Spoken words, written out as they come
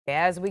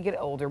As we get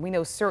older, we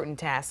know certain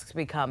tasks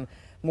become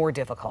more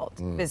difficult.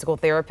 Physical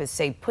therapists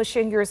say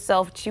pushing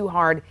yourself too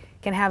hard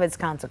can have its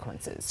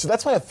consequences. So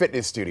that's why a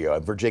fitness studio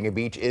in Virginia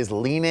Beach is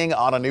leaning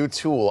on a new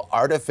tool,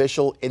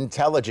 artificial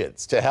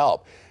intelligence, to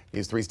help.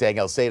 News 3's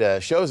Danielle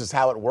Seda shows us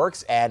how it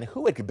works and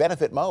who it could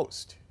benefit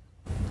most.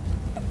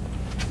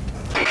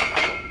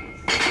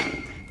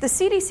 The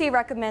CDC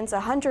recommends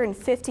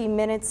 150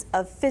 minutes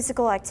of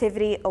physical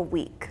activity a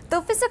week.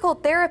 Though physical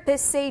therapists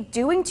say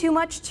doing too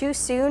much too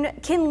soon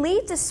can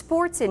lead to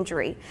sports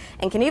injury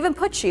and can even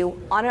put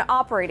you on an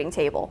operating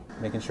table.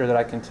 Making sure that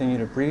I continue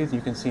to breathe. You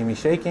can see me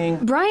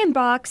shaking. Brian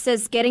Bach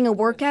says getting a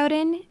workout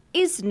in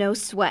is no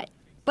sweat.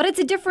 But it's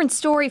a different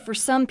story for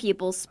some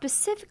people,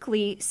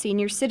 specifically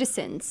senior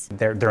citizens.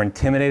 They're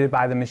intimidated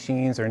by the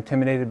machines. They're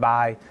intimidated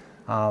by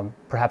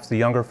perhaps the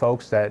younger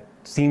folks that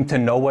seem to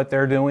know what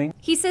they're doing.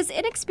 He says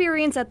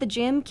inexperience at the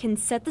gym can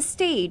set the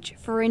stage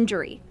for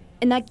injury,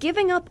 and that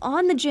giving up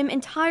on the gym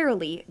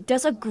entirely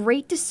does a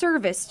great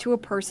disservice to a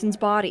person's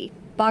body.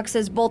 Bach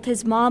says both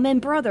his mom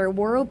and brother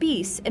were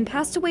obese and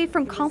passed away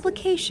from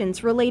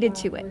complications related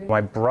to it.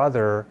 My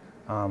brother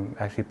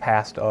actually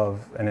passed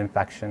of an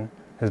infection.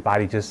 His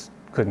body just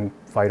couldn't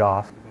fight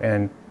off.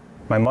 And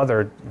my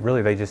mother,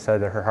 really, they just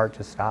said that her heart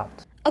just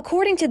stopped.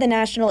 According to the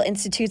National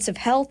Institutes of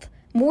Health,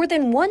 more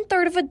than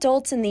 1/3 of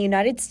adults in the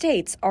United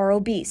States are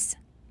obese.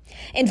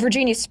 In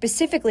Virginia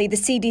specifically, the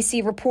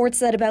CDC reports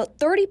that about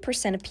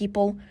 30% of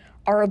people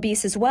are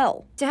obese as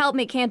well. To help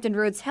make Hampton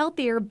Roads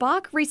healthier,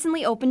 Bach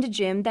recently opened a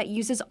gym that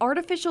uses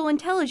artificial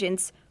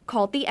intelligence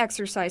called the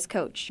Exercise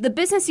Coach. The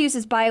business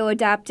uses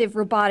bioadaptive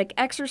robotic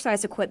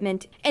exercise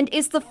equipment and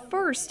is the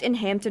first in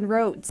Hampton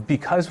Roads.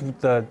 Because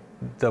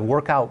the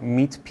workout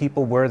meets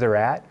people where they're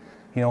at,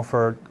 you know,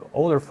 for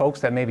older folks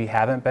that maybe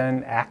haven't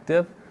been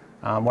active,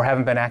 or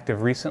haven't been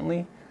active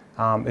recently,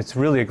 it's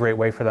really a great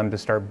way for them to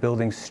start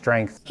building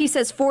strength. He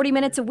says 40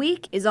 minutes a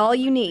week is all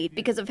you need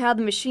because of how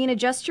the machine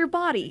adjusts your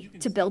body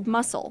to build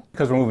muscle.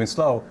 Because we're moving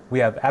slow, we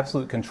have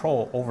absolute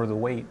control over the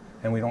weight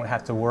and we don't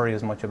have to worry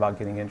as much about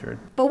getting injured.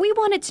 But we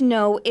wanted to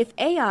know if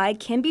AI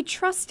can be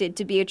trusted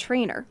to be a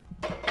trainer.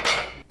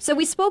 So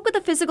we spoke with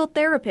a physical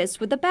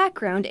therapist with a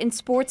background in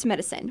sports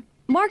medicine.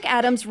 Mark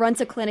Adams runs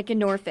a clinic in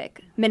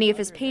Norfolk. Many of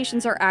his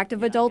patients are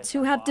active adults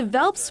who have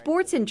developed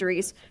sports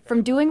injuries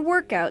from doing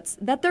workouts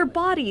that their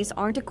bodies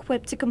aren't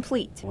equipped to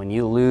complete. When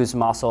you lose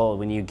muscle,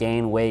 when you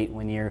gain weight,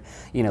 when you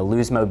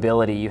lose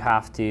mobility, you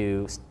have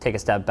to take a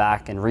step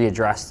back and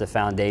readdress the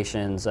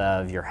foundations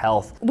of your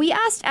health. We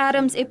asked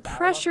Adams if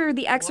pressure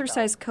the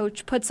exercise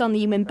coach puts on the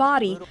human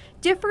body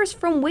differs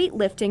from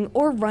weightlifting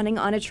or running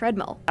on a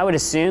treadmill. I would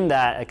assume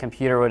that a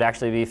computer would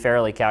actually be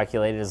fairly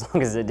calculated as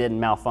long as it didn't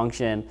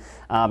malfunction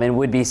and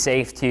would be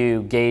safe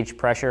to gauge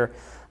pressure,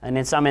 and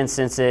in some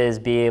instances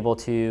be able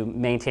to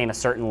maintain a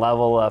certain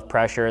level of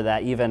pressure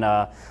that even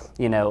a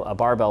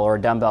barbell or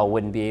a dumbbell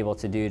wouldn't be able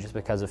to do just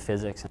because of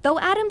physics. Though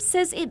Adams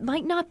says it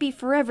might not be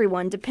for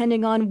everyone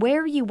depending on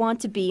where you want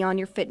to be on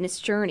your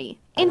fitness journey.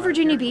 In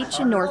Virginia Beach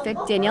and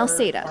Norfolk, Danielle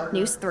Seda,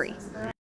 News 3.